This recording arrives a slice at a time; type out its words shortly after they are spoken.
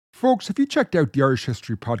Folks, have you checked out the Irish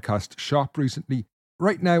History Podcast shop recently?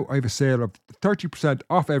 Right now, I have a sale of 30%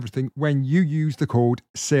 off everything when you use the code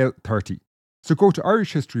SALE30. So go to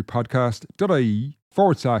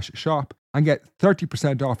irishhistorypodcast.ie/shop and get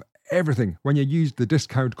 30% off everything when you use the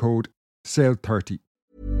discount code SALE30.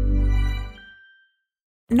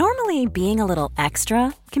 Normally, being a little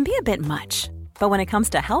extra can be a bit much. But when it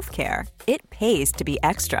comes to healthcare, it pays to be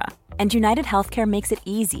extra. And United Healthcare makes it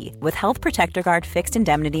easy with Health Protector Guard fixed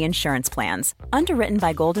indemnity insurance plans. Underwritten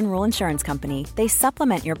by Golden Rule Insurance Company, they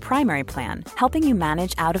supplement your primary plan, helping you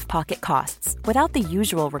manage out-of-pocket costs without the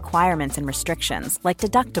usual requirements and restrictions like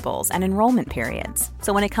deductibles and enrollment periods.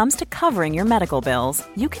 So when it comes to covering your medical bills,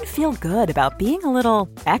 you can feel good about being a little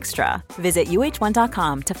extra. Visit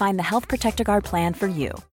uh1.com to find the Health Protector Guard plan for you.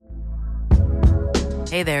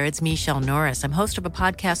 Hey there, it's Michelle Norris. I'm host of a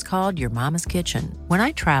podcast called Your Mama's Kitchen. When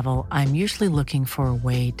I travel, I'm usually looking for a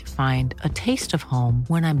way to find a taste of home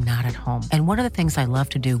when I'm not at home. And one of the things I love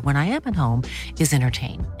to do when I am at home is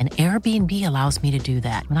entertain. And Airbnb allows me to do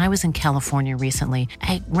that. When I was in California recently,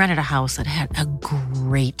 I rented a house that had a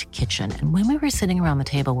great kitchen. And when we were sitting around the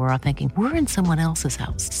table, we're all thinking, we're in someone else's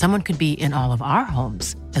house. Someone could be in all of our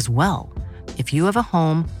homes as well. If you have a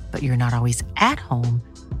home, but you're not always at home,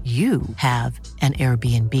 you have an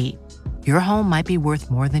Airbnb. Your home might be worth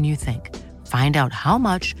more than you think. Find out how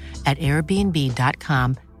much at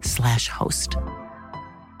airbnb.com/host.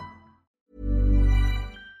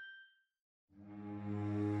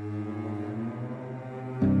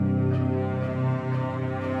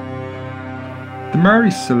 The Mary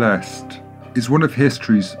Celeste is one of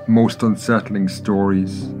history's most unsettling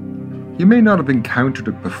stories. You may not have encountered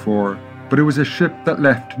it before, but it was a ship that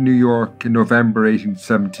left New York in November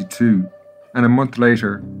 1872 and a month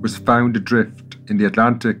later was found adrift in the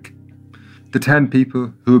Atlantic. The 10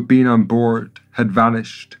 people who had been on board had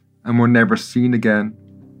vanished and were never seen again.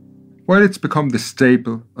 While it's become the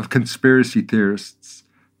staple of conspiracy theorists,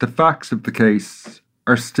 the facts of the case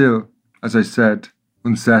are still, as I said,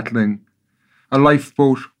 unsettling. A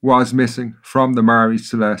lifeboat was missing from the Mary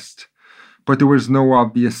Celeste, but there was no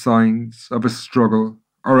obvious signs of a struggle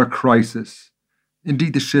or a crisis.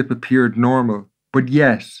 Indeed, the ship appeared normal, but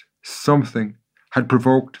yet something had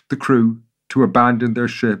provoked the crew to abandon their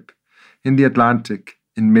ship in the Atlantic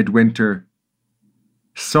in midwinter.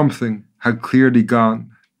 Something had clearly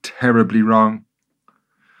gone terribly wrong.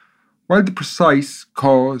 While the precise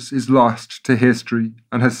cause is lost to history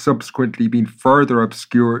and has subsequently been further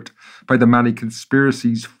obscured by the many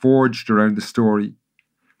conspiracies forged around the story,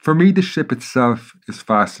 for me the ship itself is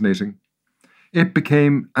fascinating. It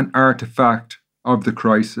became an artifact of the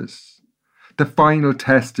crisis, the final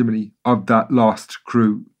testimony of that lost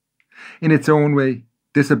crew. In its own way,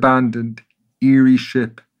 this abandoned, eerie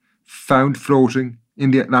ship, found floating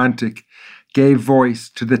in the Atlantic, gave voice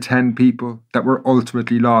to the 10 people that were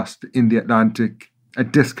ultimately lost in the Atlantic, a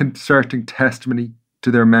disconcerting testimony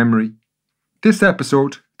to their memory. This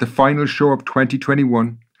episode, the final show of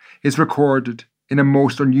 2021, is recorded in a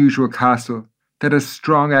most unusual castle that has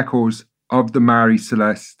strong echoes of the Mary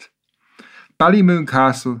Celeste. Ballymoon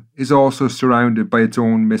Castle is also surrounded by its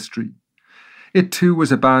own mystery. It too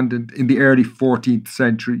was abandoned in the early 14th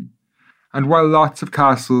century, and while lots of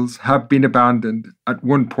castles have been abandoned at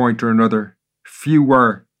one point or another, few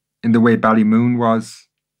were in the way Ballymoon was.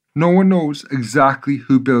 No one knows exactly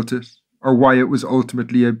who built it or why it was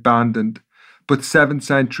ultimately abandoned, but 7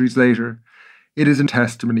 centuries later, it is a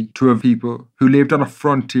testimony to a people who lived on a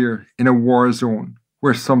frontier in a war zone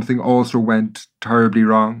where something also went terribly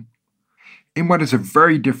wrong. In what is a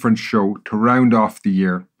very different show to round off the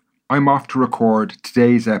year, I'm off to record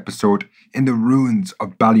today's episode in the ruins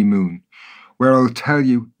of Ballymoon, where I'll tell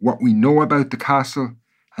you what we know about the castle,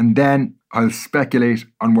 and then I'll speculate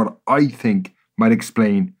on what I think might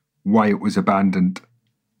explain why it was abandoned.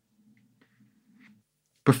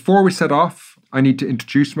 Before we set off, I need to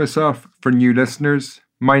introduce myself for new listeners.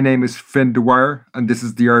 My name is Finn Dwyer, and this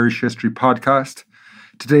is the Irish History Podcast.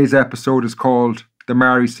 Today's episode is called The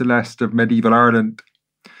Mary Celeste of Medieval Ireland.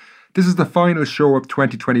 This is the final show of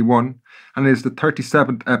 2021 and is the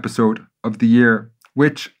 37th episode of the year,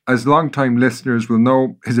 which, as long-time listeners will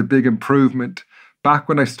know, is a big improvement. Back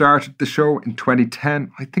when I started the show in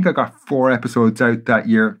 2010, I think I got 4 episodes out that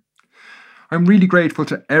year. I'm really grateful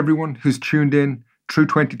to everyone who's tuned in through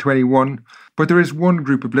 2021, but there is one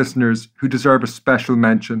group of listeners who deserve a special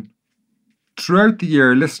mention. Throughout the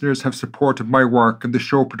year, listeners have supported my work and the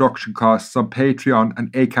show production costs on Patreon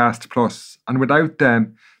and Acast Plus, and without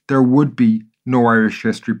them, there would be no Irish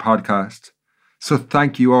History Podcast. So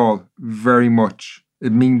thank you all very much.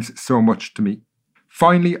 It means so much to me.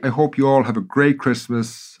 Finally, I hope you all have a great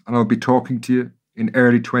Christmas, and I'll be talking to you in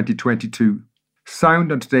early 2022.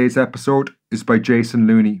 Sound on today's episode is by Jason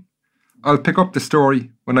Looney. I'll pick up the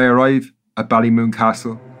story when I arrive at Ballymoon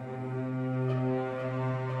Castle.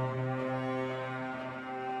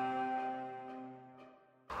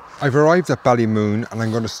 I've arrived at Ballymoon and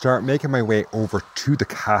I'm going to start making my way over to the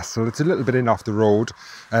castle. It's a little bit in off the road.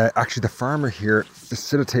 Actually, the farmer here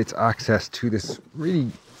facilitates access to this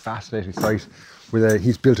really fascinating site where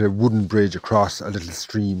he's built a wooden bridge across a little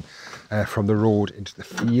stream from the road into the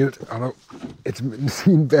field. Although it's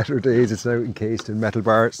seen better days, it's now encased in metal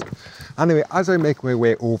bars. Anyway, as I make my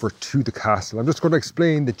way over to the castle, I'm just going to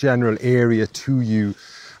explain the general area to you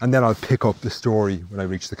and then I'll pick up the story when I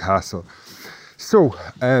reach the castle. So,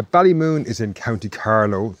 Ballymoon is in County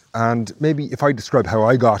Carlow, and maybe if I describe how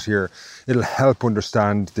I got here, it'll help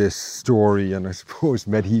understand this story and I suppose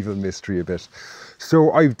medieval mystery a bit.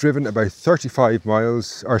 So I've driven about 35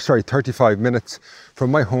 minutes from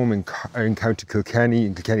my home in County Kilkenny,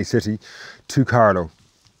 in Kilkenny City, to Carlow.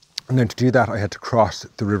 And then to do that, I had to cross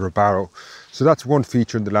the River Barrow. So that's one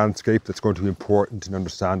feature in the landscape that's going to be important in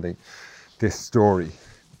understanding this story.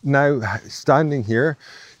 Now, standing here,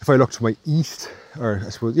 if I look to my east,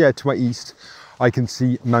 to my east, I can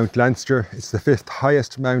see Mount Leinster. It's the 5th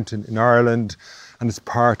highest mountain in Ireland and it's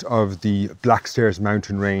part of the Blackstairs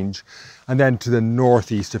mountain range. And then to the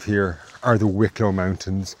northeast of here are the Wicklow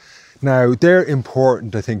Mountains. Now, they're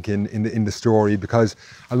important, I think, in the story because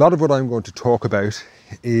a lot of what I'm going to talk about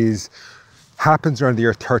happens around the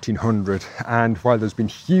year 1300. And while there's been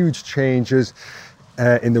huge changes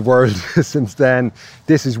in the world since then,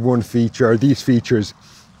 this is one feature. These features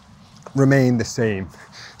remain the same.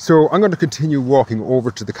 So I'm going to continue walking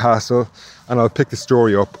over to the castle and I'll pick the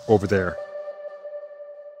story up over there.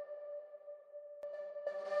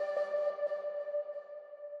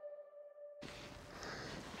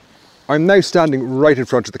 I'm now standing right in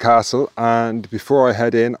front of the castle, and before I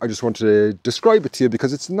head in, I just want to describe it to you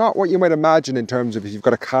because it's not what you might imagine in terms of if you've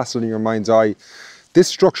got a castle in your mind's eye. This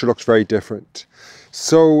structure looks very different.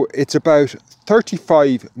 So it's about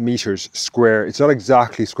 35 metres square. It's not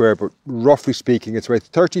exactly square, but roughly speaking, it's about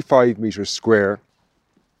 35 metres square.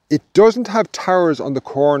 It doesn't have towers on the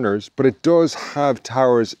corners, but it does have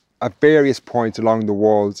towers at various points along the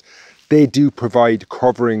walls. They do provide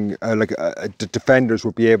covering, the defenders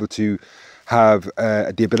will be able to have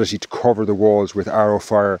the ability to cover the walls with arrow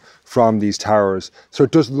fire from these towers. So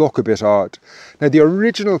it does look a bit odd. Now, the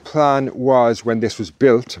original plan was, when this was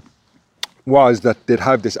built, was that they'd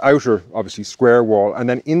have this outer, obviously, square wall, and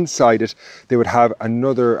then inside it they would have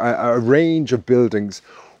a range of buildings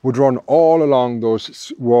would run all along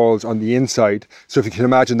those walls on the inside. So if you can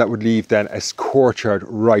imagine, that would leave then a courtyard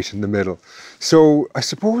right in the middle. So I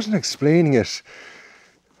suppose in explaining it,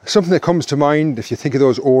 something that comes to mind, if you think of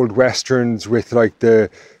those old westerns with like the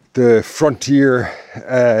frontier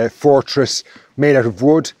fortress made out of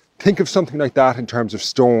wood, think of something like that in terms of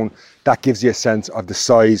stone. That gives you a sense of the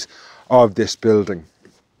size of this building.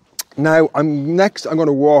 Now, I'm going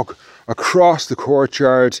to walk across the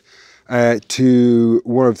courtyard to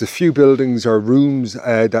one of the few buildings or rooms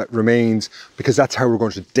that remains, because that's how we're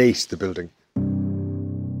going to date the building.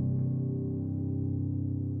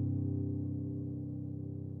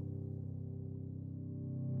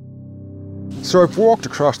 So I've walked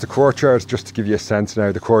across the courtyard just to give you a sense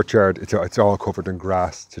now. The courtyard, it's all covered in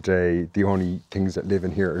grass today. The only things that live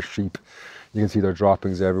in here are sheep. You can see their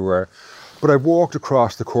droppings everywhere. But I've walked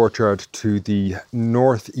across the courtyard to the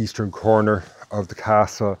northeastern corner of the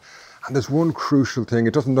castle. And there's one crucial thing.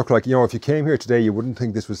 It doesn't look like, if you came here today, you wouldn't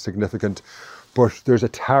think this was significant. But there's a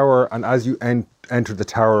tower, and as you enter the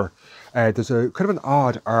tower, there's a kind of an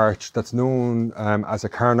odd arch that's known as a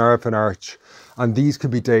Carnarvon arch. And these can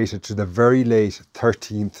be dated to the very late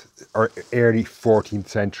 13th or early 14th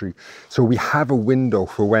century. So we have a window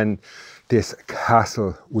for when this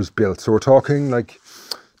castle was built. So we're talking like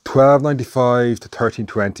 1295 to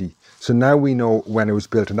 1320. So now we know when it was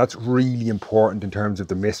built, and that's really important in terms of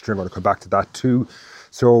the mystery. I'm going to come back to that too.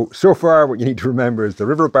 So far what you need to remember is the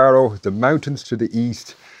River Barrow, the mountains to the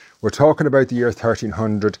east. We're talking about the year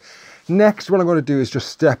 1300. Next, what I'm going to do is just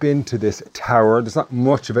step into this tower. There's not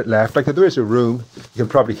much of it left. Like, there is a room. You can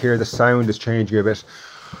probably hear the sound is changing a bit.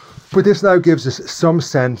 But this now gives us some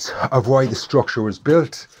sense of why the structure was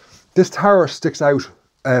built. This tower sticks out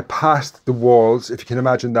past the walls, if you can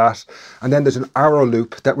imagine that. And then there's an arrow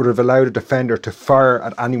loop that would have allowed a defender to fire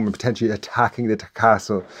at anyone potentially attacking the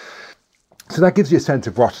castle. So that gives you a sense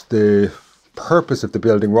of what the purpose of the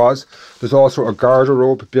building was. There's also a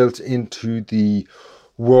garderobe built into the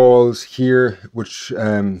walls here, which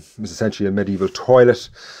is essentially a medieval toilet.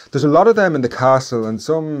 There's a lot of them in the castle, and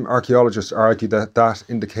some archaeologists argue that that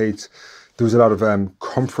indicates there was a lot of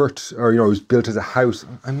comfort, or, it was built as a house.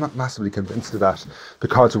 I'm not massively convinced of that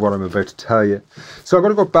because of what I'm about to tell you. So I'm going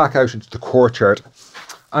to go back out into the courtyard,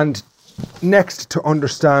 and next, to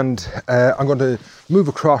understand, I'm going to move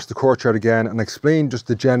across the courtyard again and explain just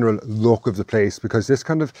the general look of the place, because this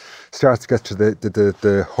kind of starts to get to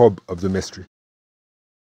the hub of the mystery.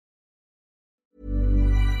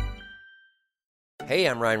 Hey,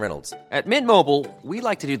 I'm Ryan Reynolds. At Mint Mobile, we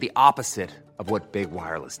like to do the opposite of what Big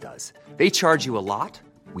Wireless does. They charge you a lot,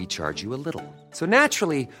 we charge you a little. So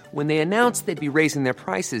naturally, when they announced they'd be raising their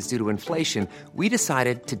prices due to inflation, we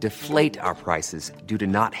decided to deflate our prices due to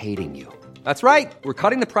not hating you. That's right. We're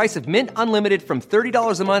cutting the price of Mint Unlimited from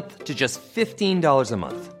 $30 a month to just $15 a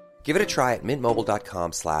month. Give it a try at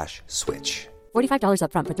mintmobile.com/switch. $45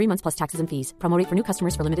 up front for 3 months plus taxes and fees. Promo rate for new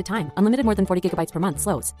customers for limited time. Unlimited more than 40 gigabytes per month.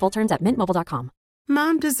 Slows full terms at mintmobile.com.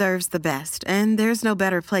 Mom deserves the best, and there's no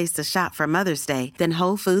better place to shop for Mother's Day than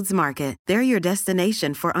Whole Foods Market. They're your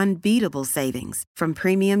destination for unbeatable savings, from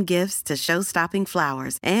premium gifts to show-stopping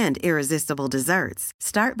flowers and irresistible desserts.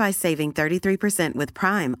 Start by saving 33% with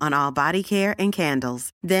Prime on all body care and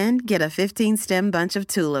candles. Then get a 15-stem bunch of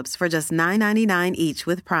tulips for just $9.99 each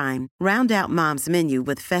with Prime. Round out Mom's menu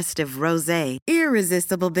with festive rosé,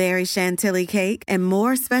 irresistible berry chantilly cake, and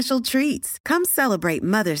more special treats. Come celebrate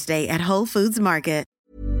Mother's Day at Whole Foods Market.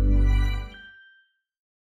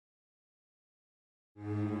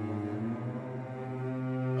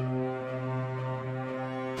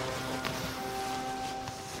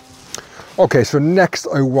 Okay, so next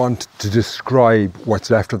I want to describe what's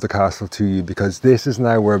left of the castle to you, because this is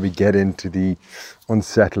now where we get into the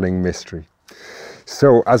unsettling mystery.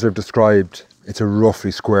 So, as I've described, it's a roughly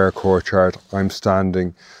square courtyard. I'm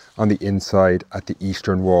standing on the inside at the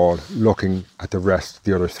eastern wall, looking at the rest of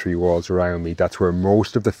the other 3 walls around me. That's where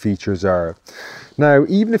most of the features are. Now,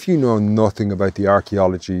 even if you know nothing about the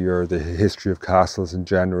archaeology or the history of castles in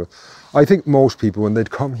general, I think most people, when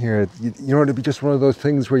they'd come here, it'd be just one of those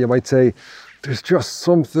things where you might say, there's just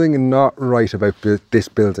something not right about this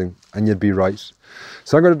building, and you'd be right.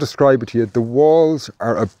 So I'm going to describe it to you. The walls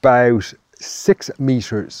are about 6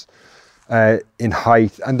 meters in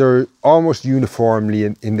height, and they're almost uniformly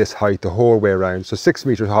in this height the whole way around. So 6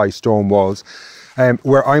 meters high stone walls.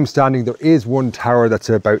 Where I'm standing, there is one tower that's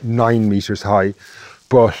about 9 meters high,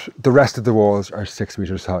 but the rest of the walls are 6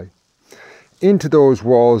 meters high. Into those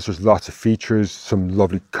walls, there's lots of features, some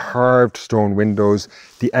lovely carved stone windows,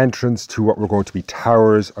 the entrance to what were going to be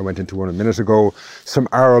towers. I went into one a minute ago. Some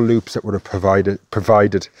arrow loops that would have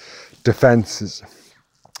provided defences.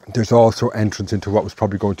 There's also entrance into what was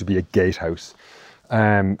probably going to be a gatehouse.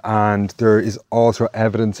 And there is also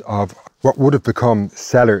evidence of what would have become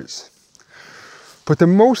cellars. But the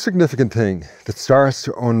most significant thing that starts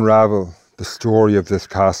to unravel the story of this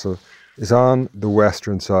castle is on the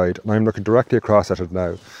western side, and I'm looking directly across at it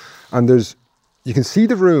now. And you can see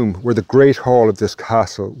the room where the great hall of this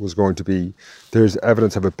castle was going to be. There's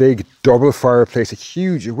evidence of a big double fireplace,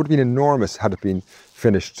 it would have been enormous had it been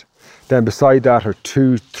finished. Then beside that are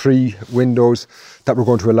 2-3 windows that were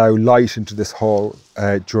going to allow light into this hall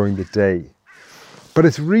during the day. But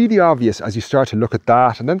it's really obvious as you start to look at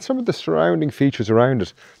that, and then some of the surrounding features around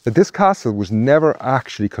it, that this castle was never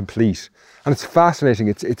actually complete. And it's fascinating.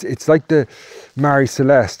 It's like the Marie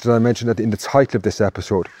Celeste that I mentioned in the title of this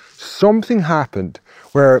episode. Something happened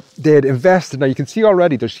where they had invested. Now you can see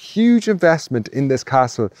already there's huge investment in this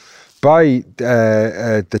castle by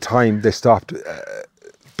the time they stopped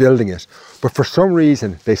building it. But for some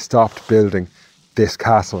reason they stopped building this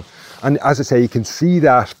castle. And as I say, you can see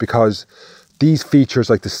that because these features,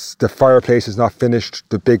 like the fireplace is not finished,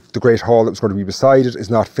 the great hall that was going to be beside it is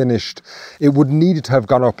not finished. It would needed to have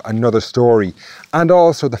gone up another story. And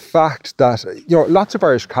also the fact that, lots of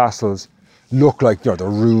Irish castles look like, they're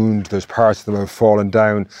ruined, there's parts of them have fallen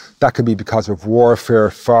down. That could be because of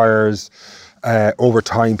warfare, fires, over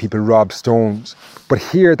time people rob stones. But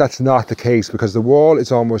here that's not the case, because the wall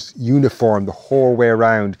is almost uniform the whole way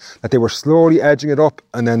around, that they were slowly edging it up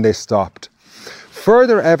and then they stopped.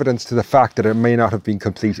 Further evidence to the fact that it may not have been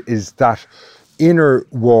complete is that inner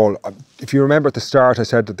wall. If you remember at the start, I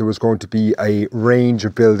said that there was going to be a range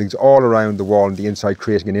of buildings all around the wall on the inside,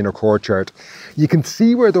 creating an inner courtyard. You can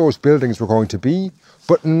see where those buildings were going to be,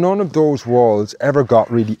 but none of those walls ever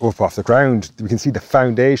got really up off the ground. We can see the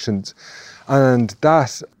foundations. And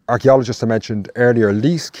that archaeologist I mentioned earlier,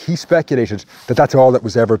 Leask, he speculated that that's all that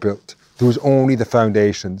was ever built. There was only the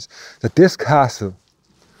foundations. That this castle,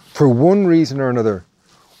 for one reason or another,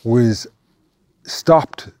 was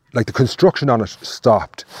stopped like the construction on it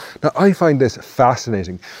stopped. Now I find this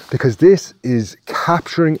fascinating because this is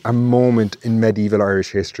capturing a moment in medieval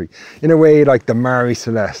Irish history. In a way like the Mary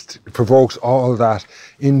Celeste, it provokes all that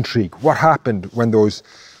intrigue. What happened when those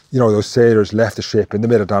sailors left the ship in the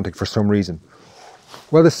mid-Atlantic for some reason?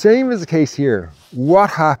 Well, the same is the case here. What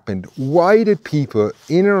happened? Why did people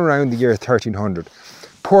in and around the year 1300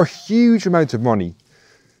 pour huge amounts of money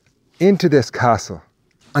into this castle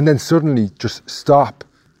and then suddenly just stop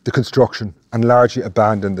the construction and largely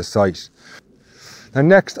abandon the site? Now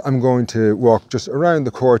next I'm going to walk just around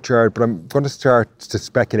the courtyard, but I'm going to start to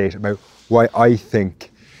speculate about why I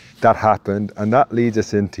think that happened, and that leads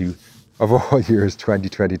us into, of all years,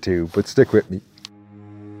 2022, but stick with me.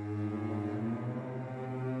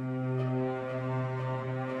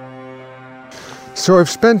 So I've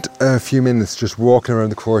spent a few minutes just walking around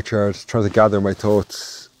the courtyard trying to gather my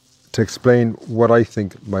thoughts to explain what I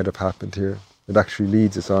think might have happened here. It actually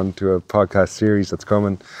leads us on to a podcast series that's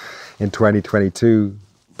coming in 2022.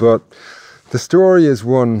 But the story is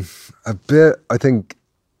one a bit, I think,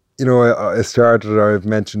 I've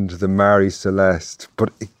mentioned the Mary Celeste,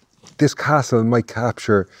 but this castle might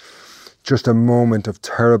capture just a moment of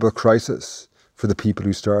terrible crisis for the people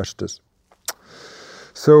who started it.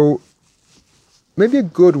 So maybe a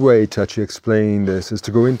good way to actually explain this is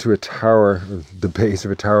to go into a tower, the base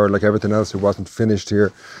of a tower, like everything else that wasn't finished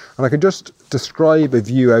here. And I can just describe a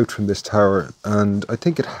view out from this tower, and I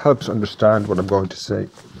think it helps understand what I'm going to say.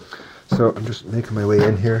 So I'm just making my way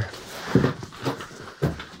in here.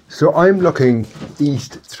 So I'm looking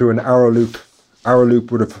east through an arrow loop. Arrow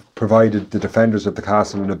loop would have provided the defenders of the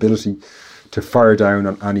castle an ability to fire down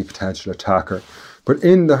on any potential attacker. But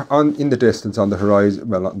in the distance on the horizon,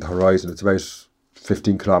 well, not on the horizon, it's about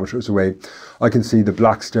 15 kilometres away, I can see the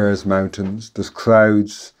Blackstairs Mountains. There's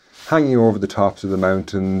clouds hanging over the tops of the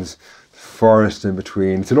mountains, forest in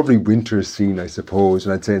between. It's a lovely winter scene, I suppose,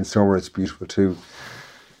 and I'd say in summer it's beautiful too.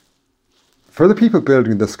 For the people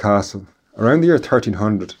building this castle, around the year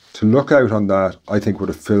 1300, to look out on that, I think would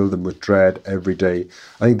have filled them with dread every day.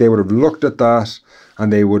 I think they would have looked at that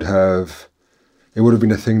and it would have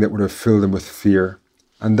been a thing that would have filled them with fear.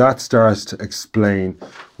 And that starts to explain,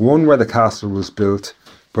 one, where the castle was built,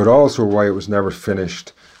 but also why it was never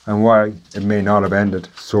finished and why it may not have ended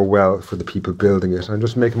so well for the people building it. I'm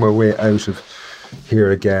just making my way out of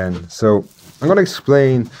here again. So I'm going to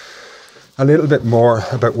explain a little bit more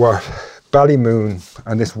about what Ballymoon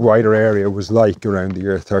and this wider area was like around the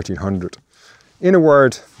year 1300. In a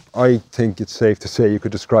word, I think it's safe to say you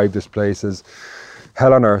could describe this place as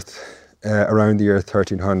hell on earth around the year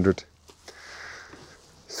 1300.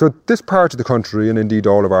 So this part of the country, and indeed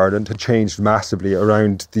all of Ireland, had changed massively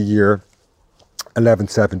around the year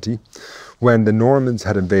 1170, when the Normans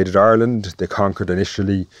had invaded Ireland. They conquered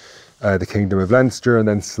initially the Kingdom of Leinster, and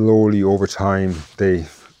then slowly over time they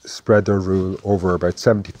spread their rule over about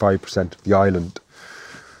 75% of the island.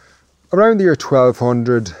 Around the year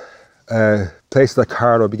 1200, places like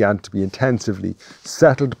Carlow began to be intensively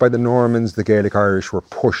settled by the Normans. The Gaelic Irish were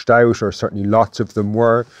pushed out, or certainly lots of them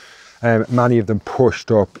were. Many of them pushed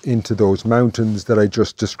up into those mountains that I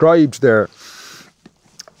just described there.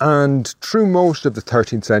 And through most of the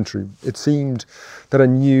 13th century, it seemed that a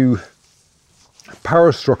new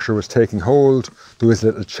power structure was taking hold. There was a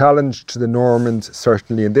little challenge to the Normans,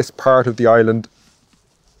 certainly in this part of the island.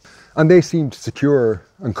 And they seemed secure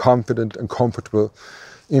and confident and comfortable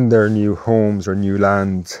in their new homes or new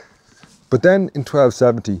lands. But then in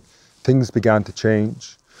 1270, things began to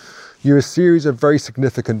change. You have a series of very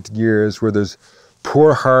significant years where there's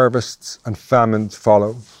poor harvests and famines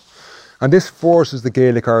follow. And this forces the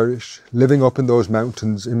Gaelic Irish, living up in those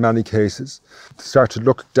mountains in many cases, to start to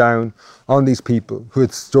look down on these people who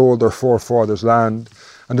had stole their forefathers' land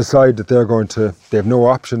and decide that they have no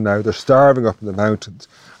option now. They're starving up in the mountains,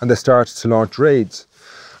 and they start to launch raids.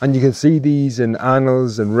 And you can see these in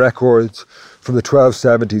annals and records from the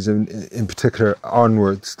 1270s in particular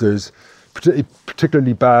onwards. There's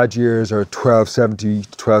particularly bad years are 1270,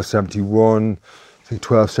 1271, I think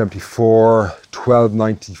 1274,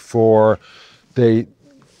 1294.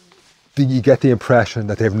 You get the impression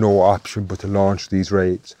that they have no option but to launch these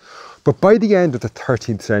raids. But by the end of the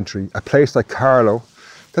 13th century, a place like Carlow,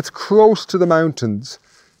 that's close to the mountains,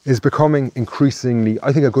 is becoming increasingly,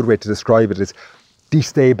 I think a good way to describe it is,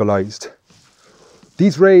 destabilised.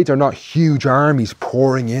 These raids are not huge armies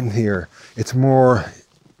pouring in here. It's more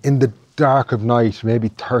in the dark of night, maybe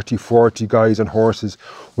 30, 40 guys on horses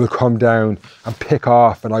will come down and pick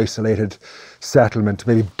off an isolated settlement,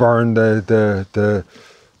 maybe burn the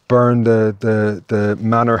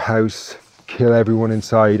manor house, kill everyone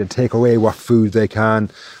inside and take away what food they can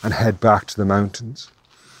and head back to the mountains.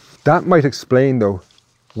 That might explain, though,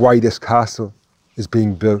 why this castle is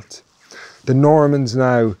being built. The Normans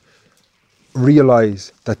now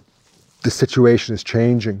realise that the situation is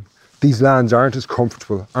changing. These lands aren't as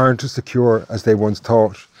comfortable, aren't as secure as they once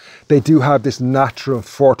thought. They do have this natural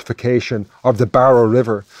fortification of the Barrow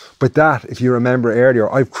River, but that, if you remember earlier,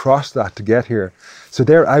 I've crossed that to get here. So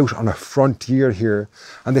they're out on a frontier here,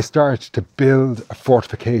 and they start to build a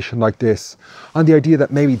fortification like this on the idea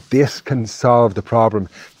that maybe this can solve the problem.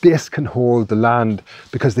 This can hold the land,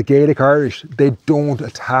 because the Gaelic Irish, they don't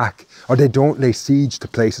attack or they don't lay siege to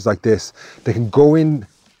places like this. They can go in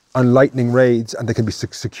on lightning raids and they can be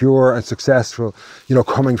secure and successful,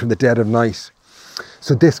 coming from the dead of night.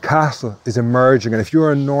 So this castle is emerging, and if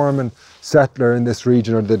you're a Norman settler in this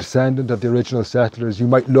region or the descendant of the original settlers, you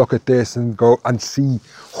might look at this and go and see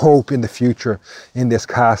hope in the future in this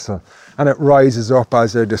castle. And it rises up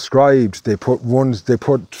as they're described. They put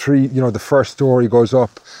three, the first story goes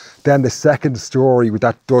up, then the second story with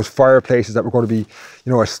those fireplaces that were going to be,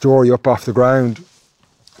 a story up off the ground,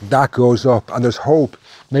 that goes up, and there's hope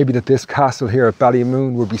maybe that this castle here at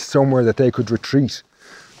Ballymoon would be somewhere that they could retreat.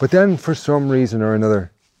 But then for some reason or another,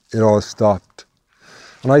 it all stopped.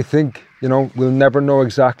 And I think, we'll never know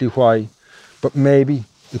exactly why, but maybe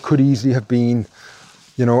it could easily have been,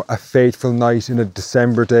 a fateful night in a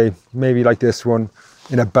December day, maybe like this one,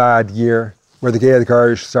 in a bad year, where the Gaelic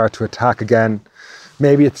Irish start to attack again.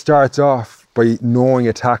 Maybe it starts off by knowing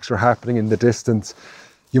attacks are happening in the distance.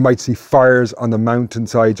 You might see fires on the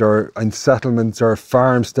mountainsides or in settlements or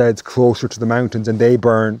farmsteads closer to the mountains, and they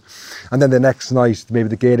burn. And then the next night, maybe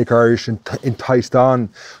the Gaelic Irish, enticed on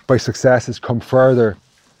by successes, come further.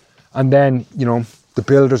 And then, the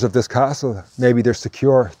builders of this castle, maybe they're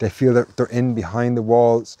secure. They feel that they're in behind the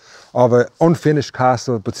walls of an unfinished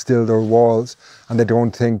castle, but still there are walls, and they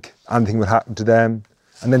don't think anything will happen to them.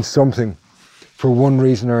 And then something, for one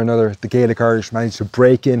reason or another, the Gaelic Irish managed to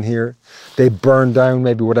break in here. They burned down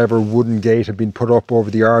maybe whatever wooden gate had been put up over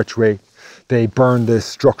the archway. They burned the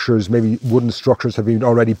structures, maybe wooden structures have been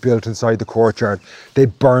already built inside the courtyard. They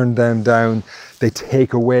burned them down. They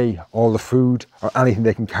take away all the food or anything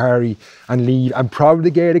they can carry and leave. And probably the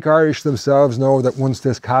Gaelic Irish themselves know that once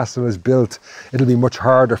this castle is built, it'll be much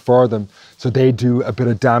harder for them. So they do a bit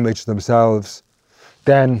of damage themselves.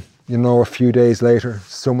 Then, a few days later,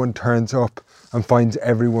 someone turns up and finds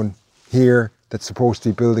everyone here that's supposed to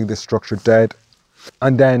be building this structure dead.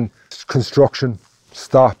 And then construction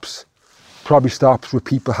stops. Probably stops with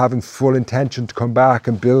people having full intention to come back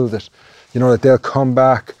and build it. That they'll come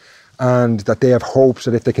back and that they have hopes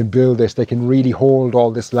that if they can build this, they can really hold all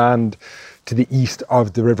this land to the east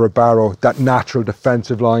of the River Barrow, that natural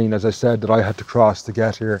defensive line, as I said, that I had to cross to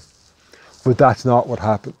get here. But that's not what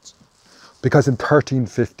happens. Because in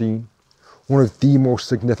 1315, one of the most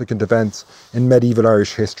significant events in medieval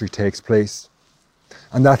Irish history takes place.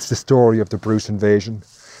 And that's the story of the Bruce invasion.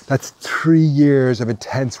 That's 3 years of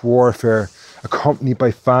intense warfare accompanied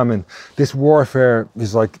by famine. This warfare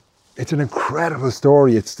is it's an incredible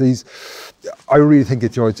story. I really think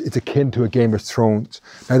it's akin to a Game of Thrones.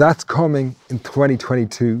 Now that's coming in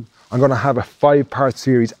 2022. I'm going to have a 5-part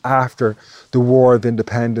series after the War of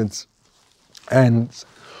Independence ends.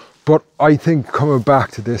 But I think coming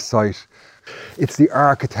back to this site, it's the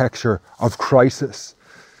architecture of crisis.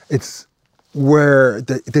 It's where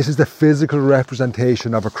this is the physical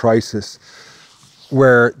representation of a crisis,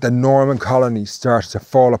 where the Norman colony starts to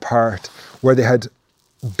fall apart, where they had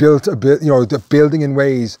built the building in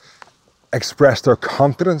ways expressed their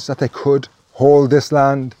confidence that they could hold this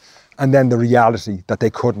land, and then the reality that they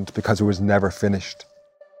couldn't because it was never finished.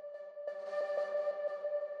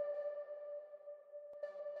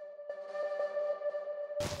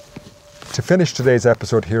 To finish today's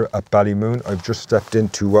episode here at Ballymoon, I've just stepped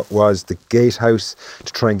into what was the gatehouse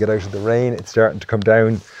to try and get out of the rain. It's starting to come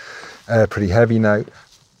down pretty heavy now.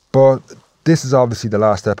 But this is obviously the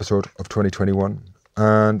last episode of 2021.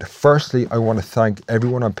 And firstly, I want to thank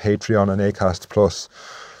everyone on Patreon and Acast Plus.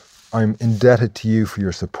 I'm indebted to you for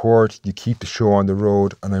your support. You keep the show on the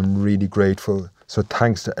road, and I'm really grateful. So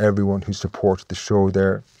thanks to everyone who supported the show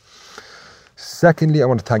there. Secondly, I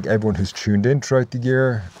want to thank everyone who's tuned in throughout the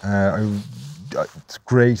year. It's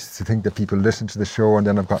great to think that people listen to the show, and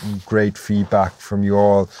then I've gotten great feedback from you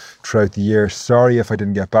all throughout the year. Sorry if I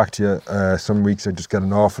didn't get back to you. Some weeks I just get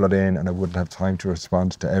an awful lot in and I wouldn't have time to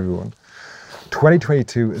respond to everyone.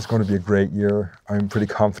 2022 is going to be a great year. I'm pretty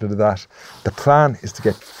confident of that. The plan is to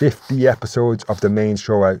get 50 episodes of the main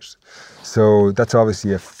show out. So that's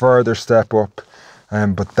obviously a further step up,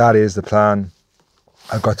 but that is the plan.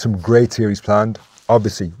 I've got some great series planned.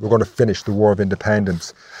 Obviously, we're going to finish the War of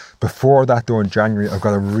Independence. Before that though, in January, I've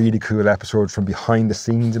got a really cool episode from behind the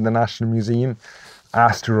scenes in the National Museum.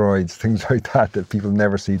 Asteroids, things like that people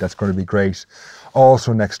never see. That's going to be great.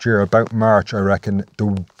 Also next year, about March, I reckon,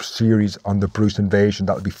 the series on the Bruce invasion.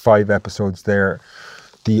 That'll be 5 episodes there.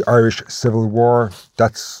 The Irish Civil War,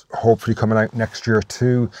 that's hopefully coming out next year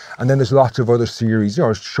too. And then there's lots of other series,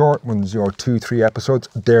 short ones, 2-3 episodes.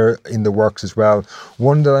 They're in the works as well.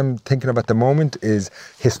 One that I'm thinking of at the moment is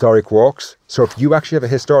historic walks. So if you actually have a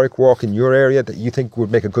historic walk in your area that you think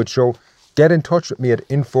would make a good show, get in touch with me at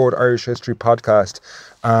info@irishhistorypodcast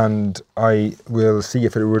and I will see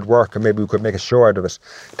if it would work and maybe we could make a show out of it.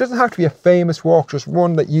 It doesn't have to be a famous walk, just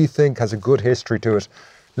one that you think has a good history to it.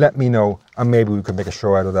 Let me know and maybe we could make a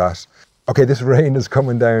show out of that. Okay, this rain is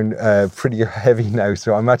coming down pretty heavy now,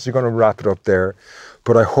 so I'm actually going to wrap it up there.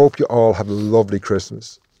 But I hope you all have a lovely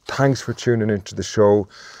Christmas. Thanks for tuning into the show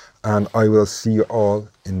and I will see you all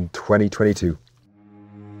in 2022.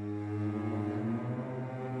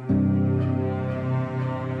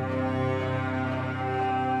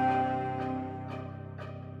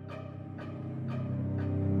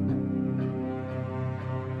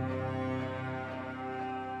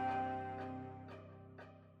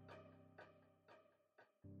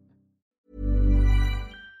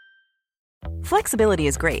 Flexibility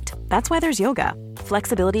is great. That's why there's yoga.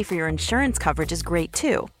 Flexibility for your insurance coverage is great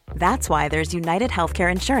too. That's why there's United Healthcare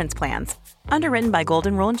Insurance Plans. Underwritten by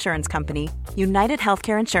Golden Rule Insurance Company, United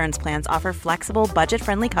Healthcare Insurance Plans offer flexible,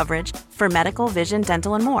 budget-friendly coverage for medical, vision,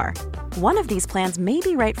 dental, and more. One of these plans may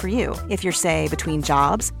be right for you if you're, say, between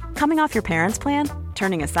jobs, coming off your parents' plan,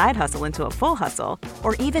 turning a side hustle into a full hustle,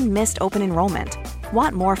 or even missed open enrollment.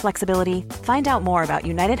 Want more flexibility? Find out more about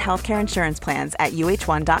United Healthcare Insurance Plans at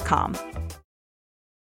uh1.com.